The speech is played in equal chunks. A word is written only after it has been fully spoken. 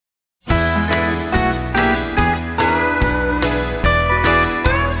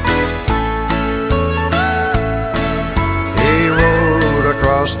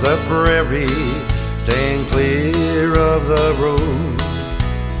the prairie, staying clear of the road.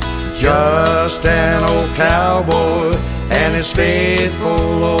 Just an old cowboy and his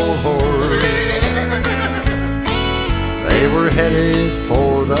faithful old horse. They were headed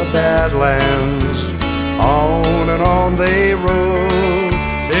for the Badlands, on and on they rode.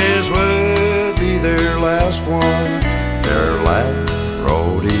 This would be their last one, their last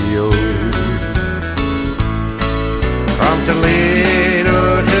rodeo. From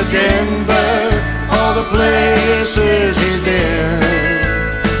Toledo to Denver, all the places he'd been.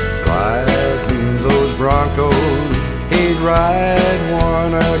 Riding those Broncos, he'd ride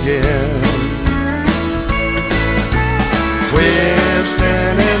one again.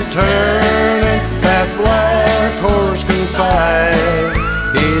 Twisting and turning, that black horse could fight.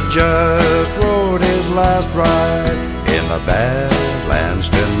 He just rode his last ride in the Badlands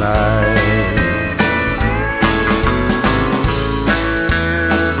tonight.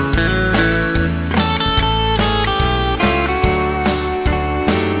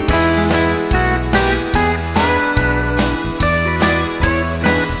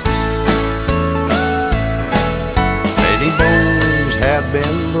 Bones had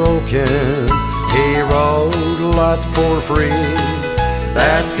been broken, he rode a lot for free.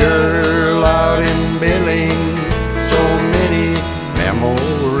 That girl out in Billings, so many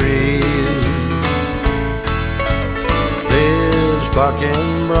memories. This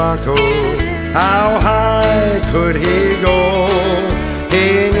bucking Bronco, how high could he go?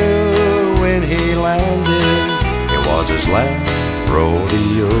 He knew when he landed, it was his last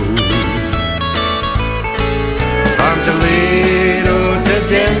rodeo. From Toledo to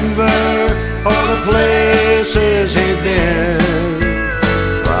Denver, all the places he'd been.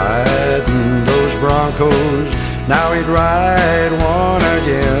 Riding those Broncos, now he'd ride one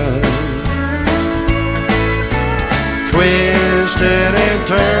again. Twisting and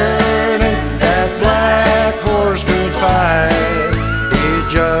turning, that black horse could fight. He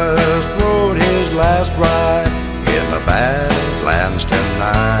just rode his last ride in the Badlands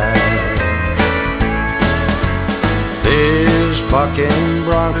tonight. This bucking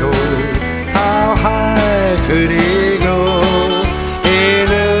Bronco, how high could he go? He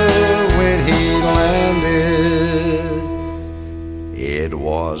knew when he landed, it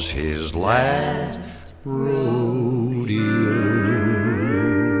was his last rodeo.